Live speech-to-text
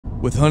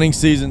With hunting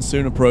season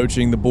soon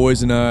approaching, the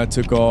boys and I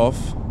took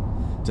off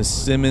to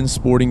Simmons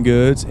Sporting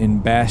Goods in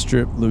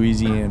Bastrop,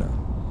 Louisiana.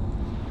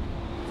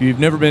 If you've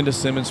never been to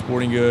Simmons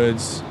Sporting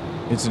Goods,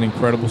 it's an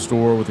incredible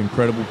store with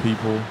incredible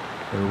people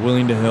that are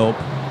willing to help.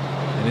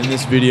 And in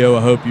this video,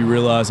 I hope you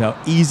realize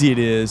how easy it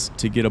is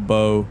to get a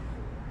bow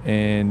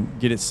and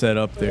get it set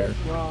up there.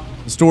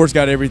 The store's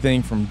got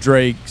everything from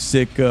Drake,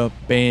 Sitka,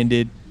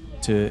 Bandit,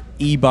 to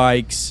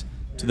e-bikes,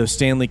 to those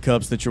Stanley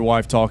Cups that your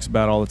wife talks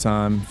about all the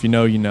time. If you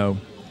know, you know.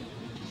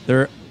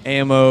 Their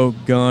ammo,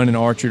 gun, and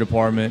archery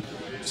department,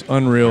 it's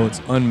unreal, it's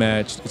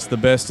unmatched. It's the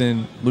best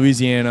in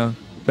Louisiana,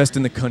 best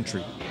in the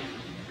country.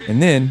 And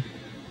then,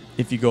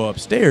 if you go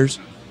upstairs,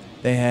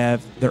 they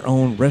have their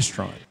own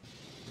restaurant.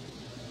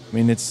 I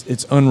mean,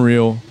 it's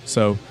unreal.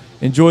 So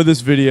enjoy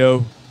this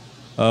video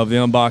of the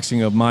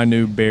unboxing of my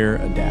new Bear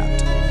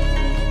Adapt.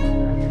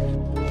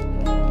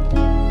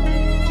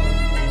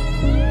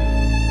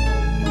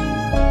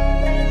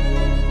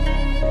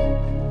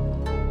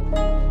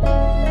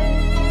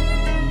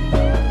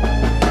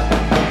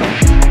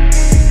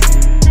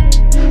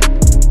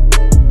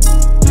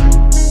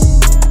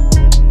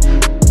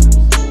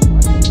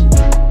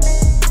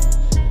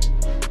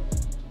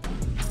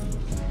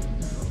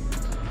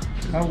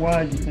 How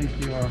wide do you think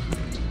you are?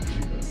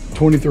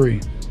 23.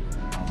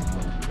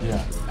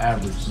 Yeah,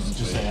 average. Does it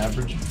just say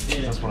average?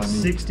 That's what I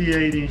mean.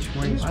 68-inch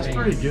wingspan. That's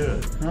pretty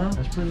good. Huh?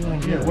 That's pretty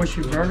good. Yeah, what's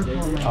your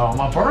vertical? Oh,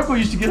 my vertical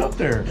used to get up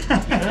there.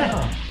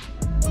 Yeah.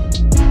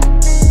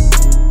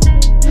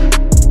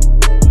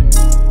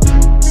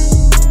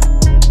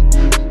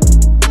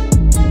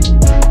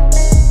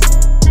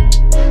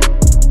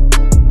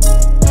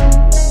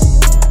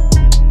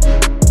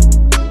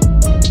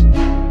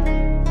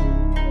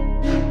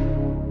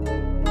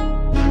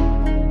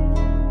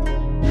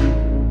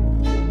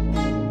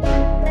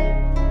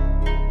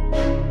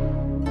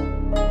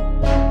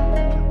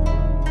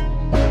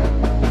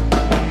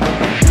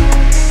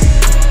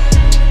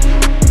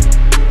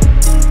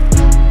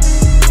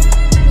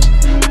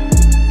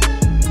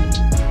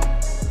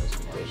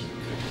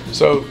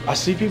 So I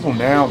see people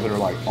now that are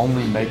like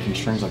only making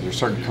strings, like there's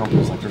certain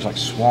companies, like there's like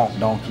Swamp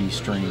Donkey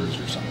strings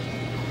or something.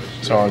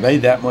 So are they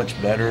that much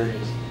better?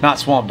 Not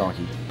Swamp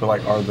Donkey, but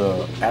like are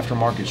the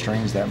aftermarket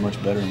strings that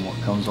much better than what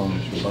comes on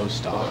the bow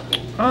stock?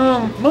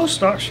 Most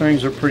stock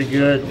strings are pretty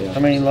good. Yeah. I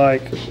mean,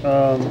 like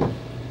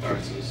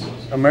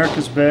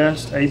America's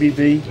Best, ABB,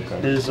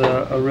 is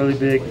a really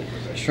big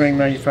string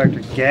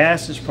manufacturer.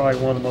 Gas is probably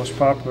one of the most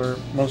popular.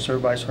 Most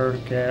everybody's heard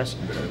of Gas.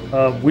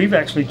 We've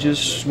actually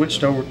just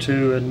switched over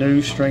to a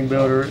new string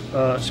builder.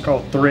 It's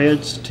called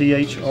Threads,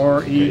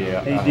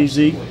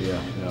 T-H-R-E-A-D-Z.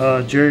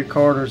 Jerry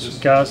Carter's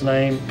guy's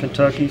name,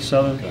 Kentucky,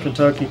 Southern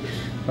Kentucky.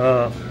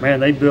 Man,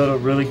 they build a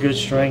really good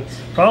string.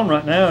 Problem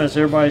right now is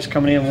everybody's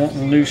coming in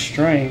wanting new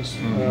strings.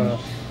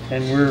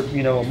 And we're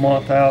a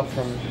month out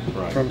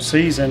from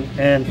season,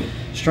 and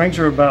strings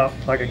are about,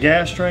 like a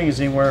Gas string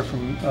is anywhere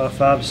from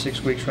 5 to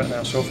 6 weeks right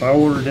now. So if I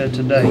ordered it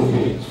today,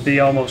 it'd be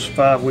almost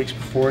 5 weeks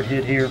before it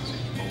hit here.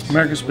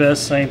 America's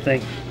Best, same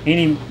thing.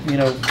 Any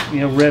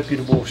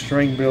reputable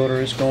string builder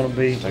is going to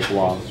be Take a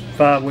while.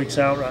 5 weeks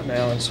out right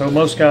now, and so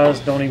most guys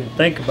don't even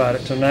think about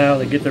it till now.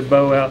 They get their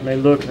bow out and they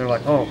look and they're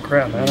like, oh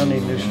crap, man, I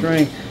need a new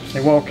string.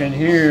 They walk in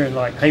here and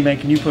like, hey man,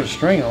 can you put a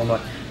string on?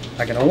 Like,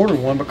 I can order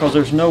one because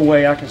there's no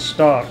way I can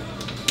stock,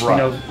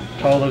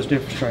 all those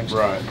different strings.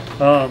 Right.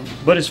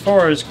 But as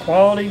far as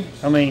quality,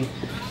 I mean,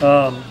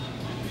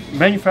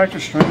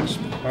 manufactured strings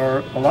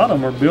a lot of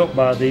them are built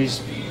by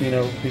these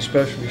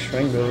specialty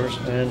string builders,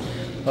 and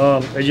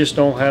they just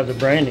don't have the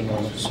branding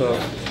on them. So,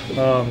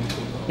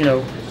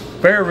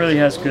 Bear really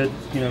has good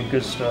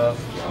stuff.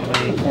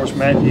 I mean, of course,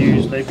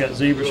 Matthews, they've got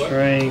zebra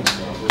strings.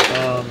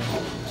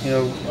 A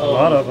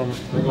lot of them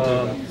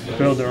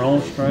build their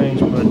own strings,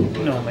 but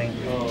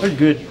they're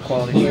good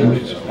quality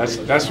strings.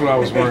 That's what I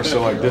was wondering.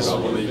 So like this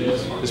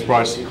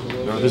price,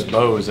 or this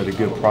bow is at a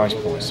good price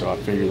point. So I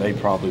figure they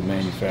probably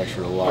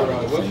manufacture a lot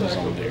of the things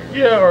on there.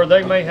 Yeah, or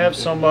they may have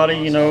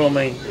somebody.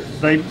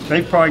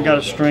 They've probably got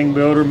a string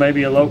builder,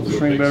 maybe a local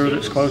string builder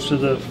that's close to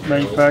the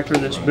manufacturer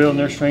that's building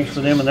their strings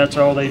for them, and that's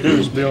all they do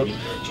is build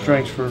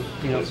strings for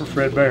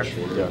Fred Bear.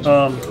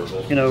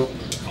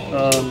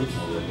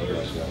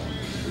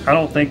 I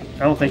don't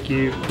think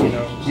you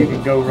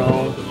can go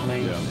wrong. I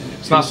mean,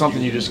 it's not something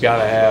you just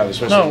gotta have.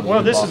 Especially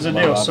well, this is the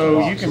deal.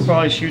 So you can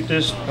probably shoot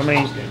this. I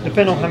mean,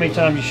 depending on how many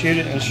times you shoot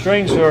it. And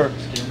strings are,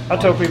 I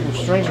tell people,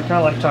 strings are kind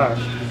of like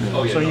tires.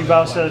 So you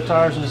buy a set of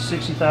tires and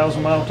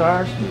 60,000 mile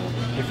tires.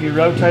 If you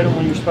rotate them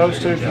when you're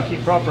supposed to, if you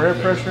keep proper air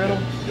pressure in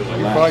them,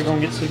 you're probably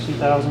going to get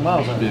 60,000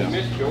 miles out of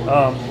it.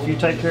 If you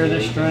take care of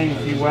this string,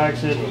 if you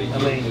wax it, I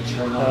mean, if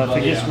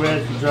it gets wet,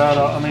 if you dry it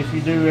off, I mean, if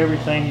you do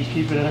everything, you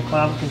keep it in a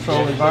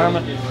climate-controlled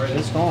environment,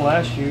 it's going to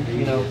last you,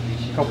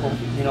 a couple,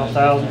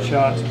 1,000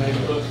 shots,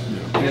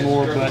 maybe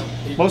more. But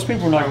most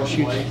people are not going to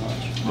shoot that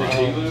much.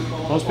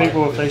 Most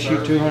people, if they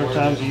shoot 200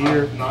 times a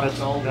year, that's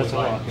a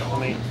lot. I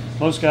mean,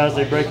 most guys,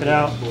 they break it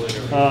out.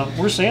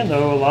 We're seeing,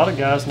 though, a lot of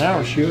guys now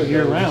are shooting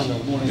year-round.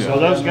 So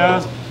those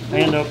guys,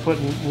 they end up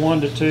putting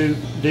 1 to 2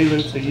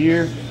 D-loops a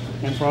year.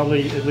 and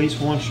probably at least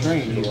one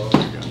string.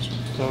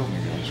 So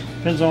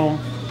depends on,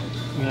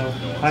 you know,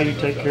 how you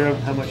take care of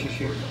it, how much you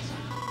shoot.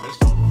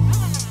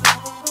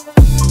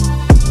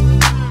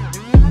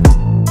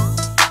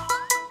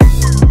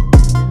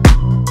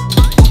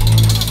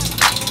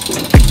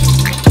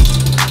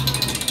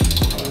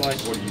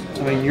 I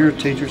mean, you're a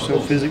teacher, so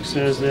physics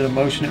says that a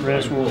motion at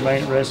rest will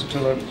remain at rest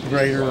until a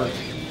greater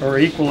or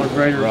equal or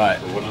greater. Right.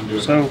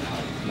 So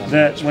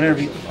that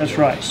that's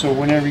right. So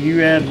whenever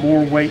you add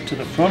more weight to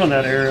the front of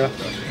that area,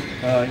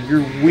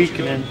 you're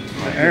weakening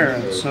the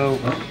area. So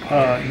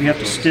you have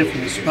to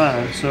stiffen the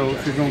spine. So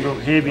if you're going to go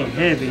heavy,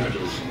 you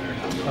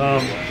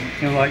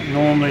know, like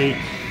normally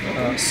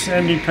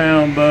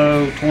 70-pound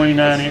bow,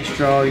 29-inch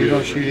draw, you're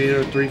going to shoot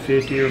either a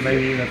 350 or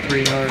maybe even a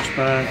 300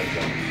 spine,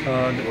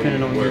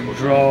 depending on your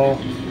draw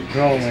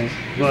length.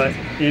 But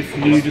if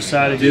you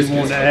decided you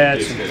wanted to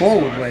add some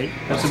forward weight,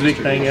 that's a big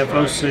thing,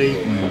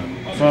 FOC,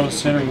 front of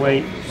center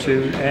weight,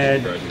 to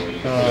add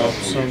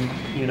some,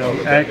 you know,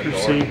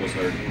 accuracy,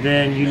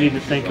 then you need to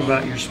think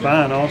about your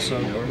spine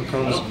also,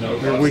 because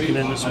you're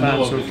weakening the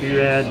spine. So if you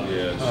add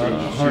a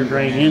 100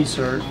 grain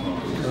insert,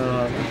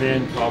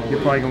 then you're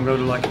probably going to go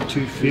to like a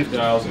 250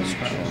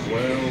 spine.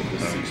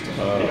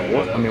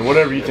 I mean,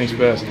 whatever you think's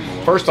best.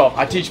 First off,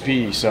 I teach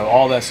PE, so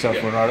all that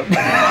stuff went right up.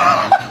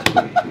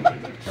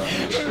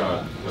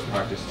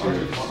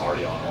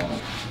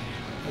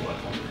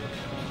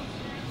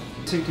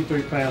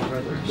 63 pounds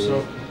right there. So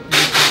you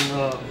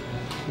can,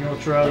 you want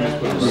to try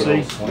that and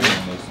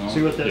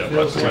see what that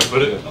feels like. I'll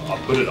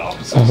put it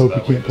opposite. I hope so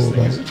that you way can't pull this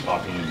thing that. isn't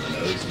popping in the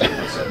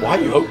nose. Why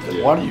do you hope that?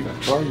 Why are you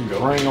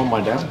preying on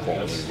my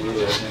downfall?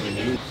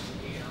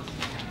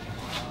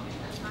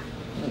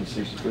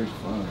 63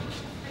 fine.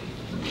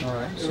 All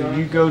right. So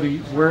you go to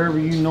wherever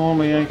you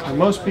normally anchor.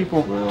 Most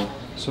people.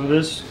 So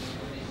this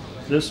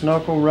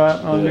knuckle right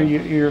under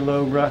your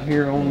earlobe, right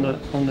here on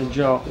the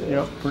jaw.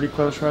 Yep, pretty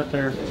close right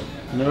there.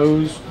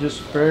 Nose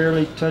just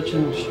barely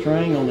touching the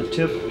string, on the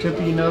tip of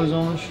your nose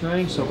on the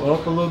string. So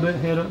up a little bit,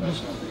 head up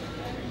just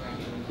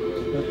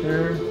right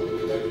there.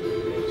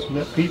 So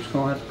that peep's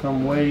gonna have to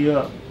come way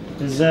up.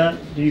 Is that?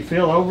 Do you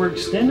feel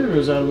overextended, or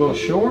is that a little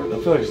short? I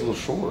feel like it's a little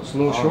short. It's a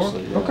little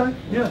honestly, short. Yeah. Okay.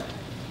 Yeah.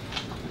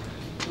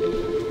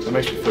 That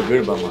makes me feel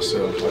good about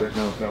myself. I didn't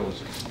know if that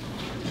was.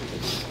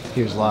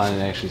 He was lying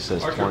and actually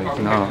says 20.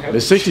 No,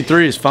 the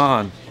 63 is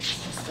fine.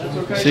 That's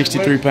okay.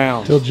 63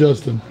 pounds. Tell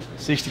Justin.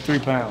 63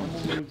 pounds.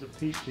 Move the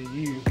peep to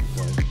you,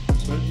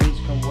 so it needs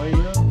to come way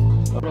up.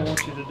 What I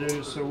want you to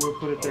do, so we'll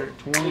put it there at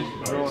 20,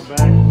 draw it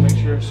back, make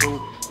sure so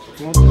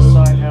you want this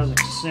sight has it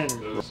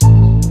centered.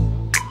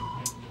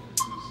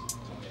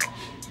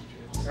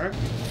 Alright.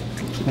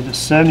 With the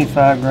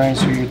 75 grain,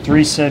 so you're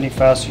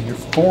 375, so you're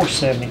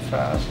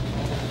 475,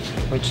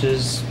 which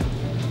is,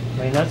 I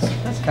mean, that's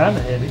kind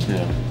of heavy.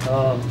 Yeah.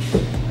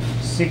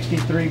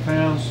 63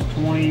 pounds,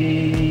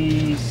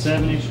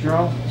 27-inch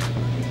draw.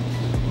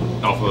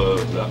 Off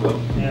of that bow.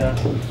 Yeah.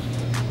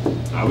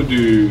 I'd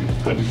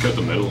cut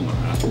the middle in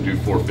half and do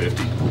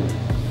 450.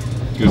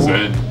 Because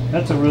then,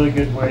 That's a really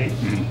good weight.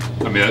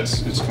 I mean,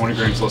 it's 20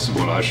 grains less than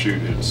what I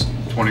shoot. It's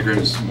 20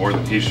 grains more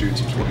than he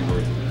shoots, and 20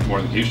 grains more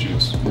than he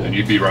shoots. And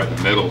you'd be right in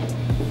the middle.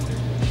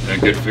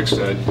 And good fixed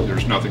head,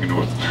 there's nothing in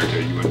North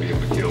America you wouldn't be able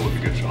to kill with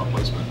a good shot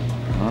placement.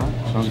 All right,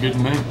 sounds good to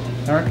me.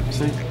 All right.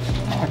 See,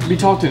 I can be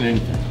talked into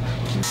anything.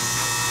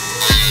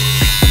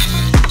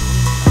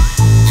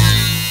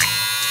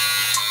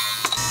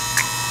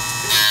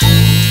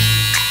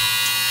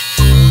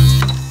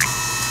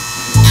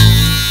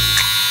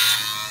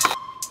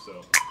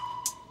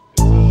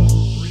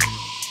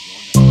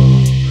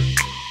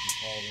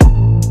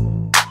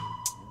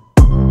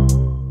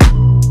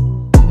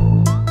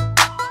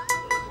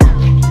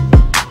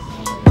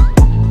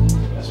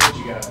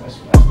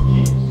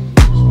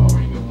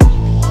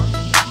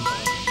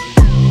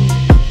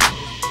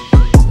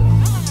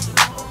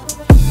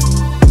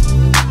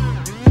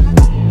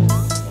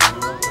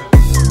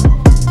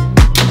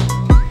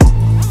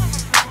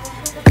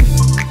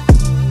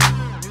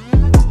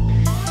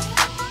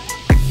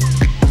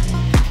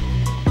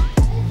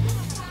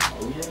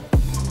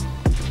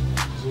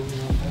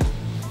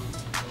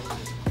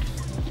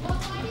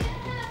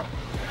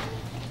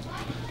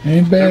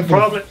 Ain't bad.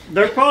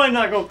 They're probably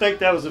not going to think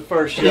that was the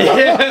first shot.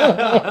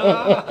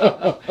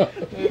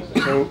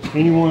 So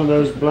any one of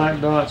those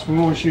black dots, we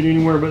want to shoot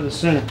anywhere but the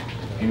center.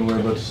 Anywhere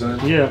but the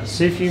center? Yeah,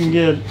 see if you can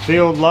get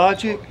Field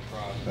Logic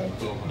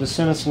to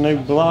send us a new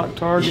block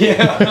target.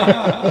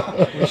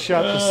 Yeah. We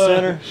shot the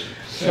center.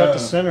 Shot the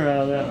center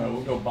out of that.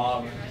 We'll go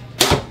bob.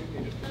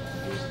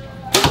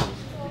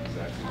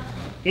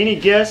 Any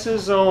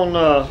guesses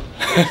on,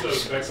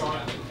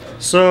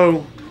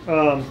 so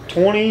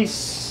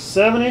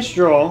 27-inch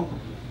draw,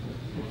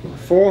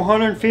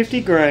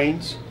 450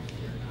 grains,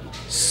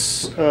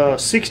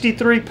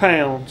 63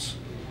 pounds.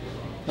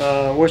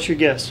 What's your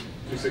guess?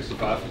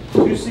 265.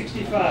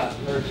 265.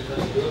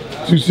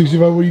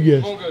 265, what do you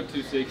guess? We'll go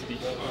 260.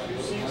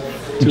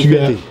 What you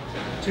got?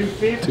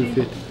 250?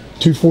 250.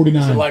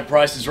 249. Is it like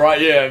Price is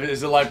Right? Yeah,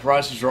 is it like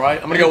Price is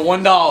Right? I'm gonna go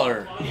 $1.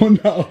 $1.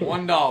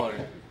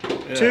 $1.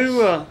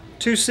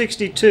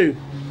 262.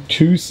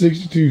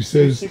 262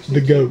 says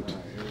the GOAT.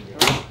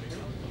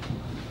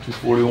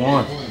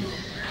 241.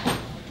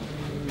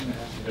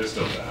 It's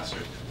still faster.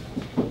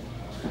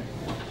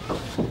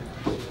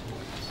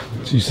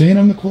 So you saying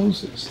I'm the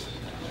closest?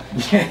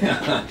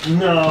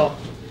 No,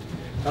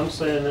 I'm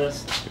saying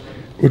this.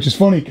 Which is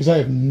funny because I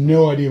have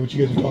no idea what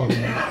you guys are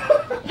talking about.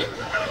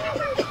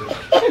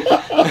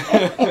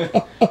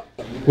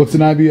 What's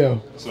an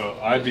IBO? So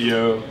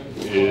IBO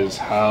is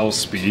how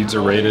speeds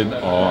are rated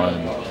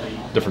on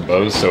different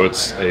bows. So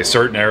it's a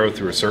certain arrow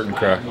through a certain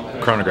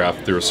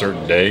chronograph through a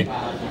certain day.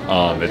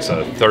 It's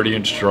a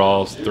 30-inch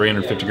draw,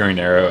 350 grain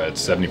arrow at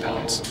 70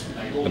 pounds.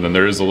 And then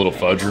there is a little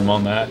fudge room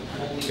on that.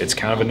 It's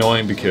kind of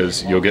annoying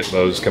because you'll get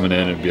bows coming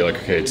in and be like,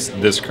 okay, it's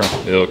this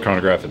it'll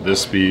chronograph at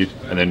this speed,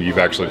 and then you've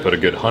actually put a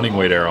good hunting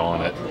weight arrow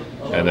on it,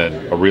 and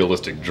then a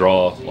realistic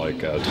draw like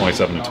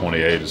 27 to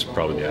 28 is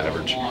probably the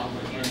average.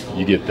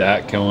 You get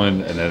that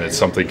going, and then it's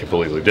something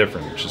completely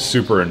different, which is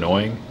super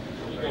annoying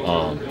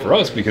for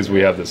us because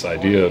we have this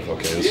idea of,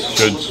 okay,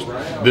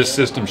 this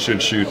system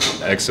should shoot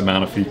X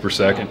amount of feet per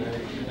second,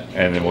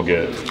 and then we'll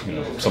get, you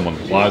know, someone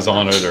lies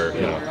on it, or,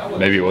 you know,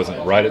 maybe it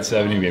wasn't right at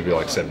 70, maybe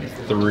like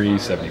 73,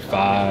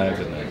 75,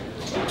 and then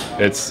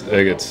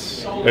it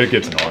gets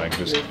annoying.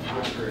 Just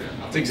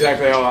That's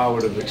exactly how I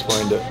would have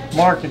explained it.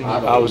 Marketing.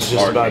 I was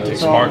just about to.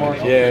 It's all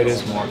marketing. Yeah, it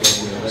is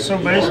marketing. So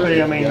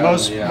basically, I mean,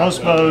 most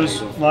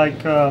bows,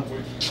 like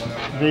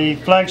the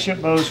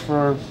flagship bows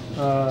for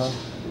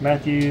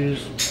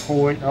Matthews,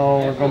 Hoyt,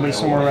 all are going to be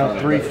somewhere around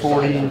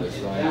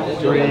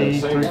 343,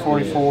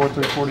 344,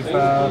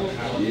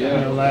 345. You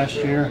know, last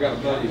year.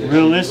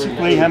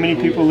 Realistically, how many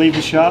people leave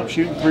the shop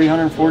shooting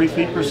 340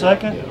 feet per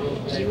second?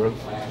 0.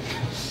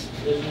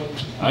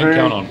 I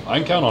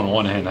can count on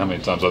one hand how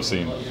many times I've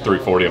seen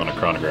 340 on a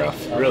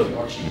chronograph. Really?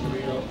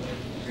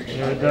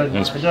 Yeah, it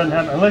doesn't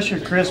happen unless you're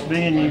Chris B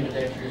and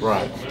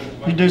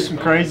you do some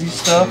crazy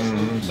stuff.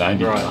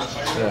 90.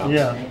 Right.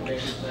 Yeah.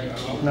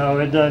 No,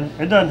 it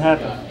doesn't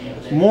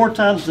happen. More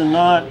times than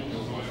not,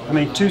 I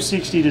mean,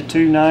 260 to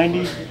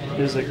 290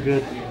 is a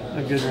good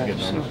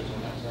range. So,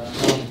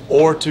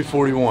 Or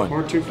 241.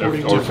 or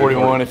 241.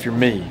 241 if you're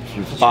me. If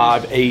you're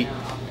 5'8",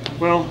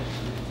 Well,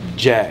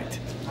 jacked.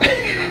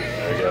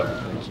 There you go.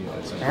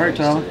 all right,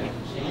 Tyler.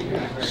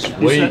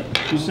 Sweet.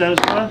 You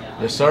satisfied?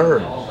 Yes,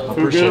 sir. I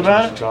appreciate good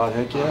about you, it? Todd.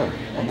 Heck yeah.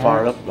 I'm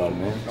fired up about it,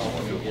 man.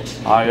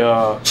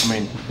 I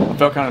mean, I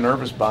felt kind of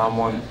nervous buying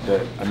one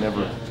that I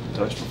never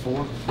touched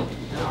before.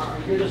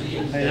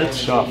 Hey, that's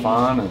Shot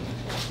fine and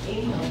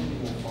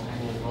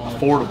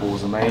affordable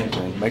is the main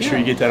thing. Make sure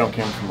you get that on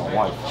camera from my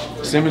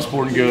wife. Simmons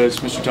Sporting Goods.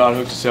 Mr. Todd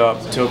hooked us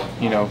up. It took,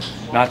 you know,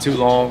 not too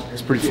long.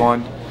 It's pretty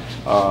fun.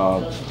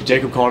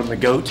 Jacob called him the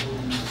GOAT.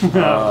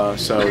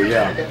 So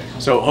yeah.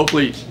 So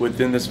hopefully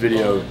within this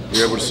video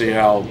you're able to see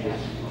how,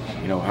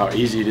 you know, how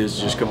easy it is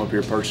to just come up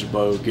here, purchase a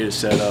bow, get it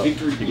set up. You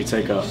can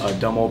take a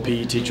dumb old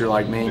PE teacher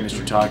like me.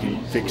 Mr. Todd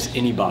can fix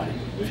anybody.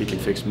 If he can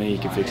fix me, he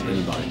can fix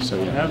anybody.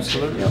 So yeah.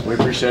 absolutely. Yeah, we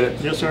appreciate it.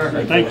 Yes, sir.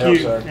 Thank Thank you for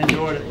you. the help, sir.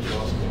 Enjoyed it.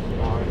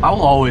 I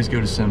will always go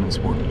to Simmons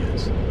Sporting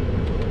Goods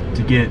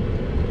to get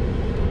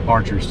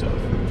archery stuff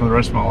for the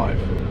rest of my life.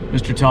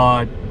 Mr.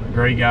 Todd, a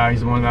great guy.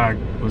 He's the one that I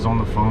was on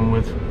the phone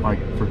with like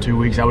for 2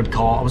 weeks. I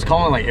was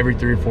calling like every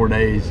 3 or 4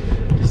 days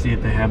to see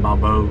if they had my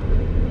bow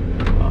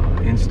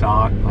in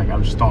stock. Like I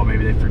just thought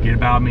maybe they'd forget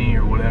about me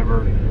or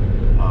whatever.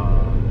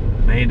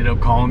 They ended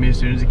up calling me as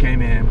soon as it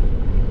came in,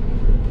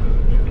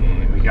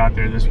 and we got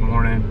there this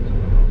morning.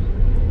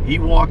 He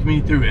walked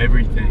me through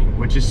everything,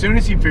 which as soon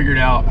as he figured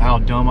out how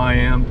dumb I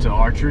am to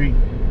archery,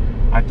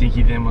 I think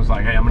he then was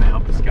like, hey, I'm gonna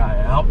help this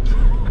guy out.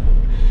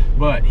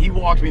 But he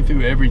walked me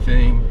through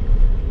everything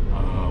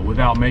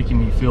without making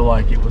me feel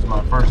like it was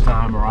my first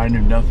time or I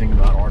knew nothing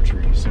about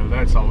archery. So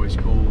that's always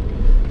cool.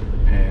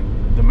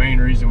 And the main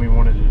reason we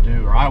wanted to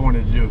do, or I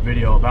wanted to do a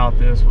video about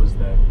this, was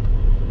that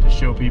to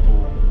show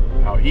people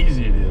how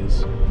easy it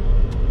is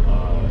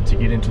to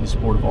get into the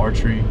sport of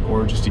archery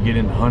or just to get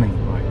into hunting.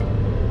 Like,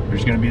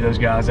 there's going to be those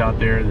guys out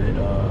there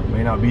that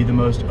may not be the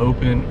most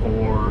open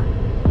or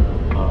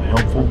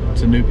helpful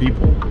to new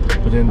people,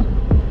 but then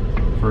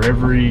for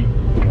every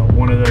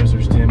one of those,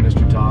 there's 10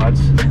 Mr. Todds.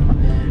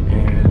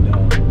 And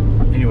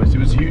anyways, it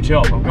was a huge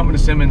help. I'm coming to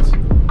Simmons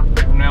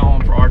from now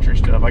on for archery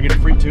stuff. I get a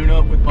free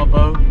tune-up with my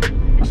bow.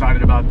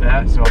 Excited about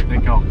that, so I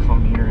think I'll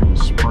come here in the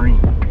spring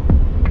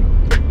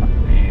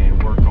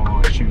and work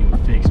on shooting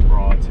fixed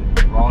broads and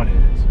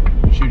broadheads.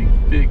 Shooting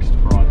fixed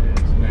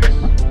broadheads next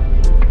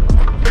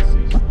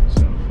season.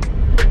 So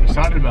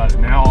excited about it.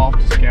 Now off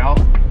to scout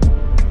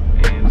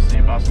and see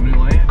about some new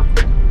land.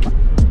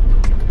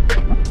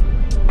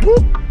 Woo!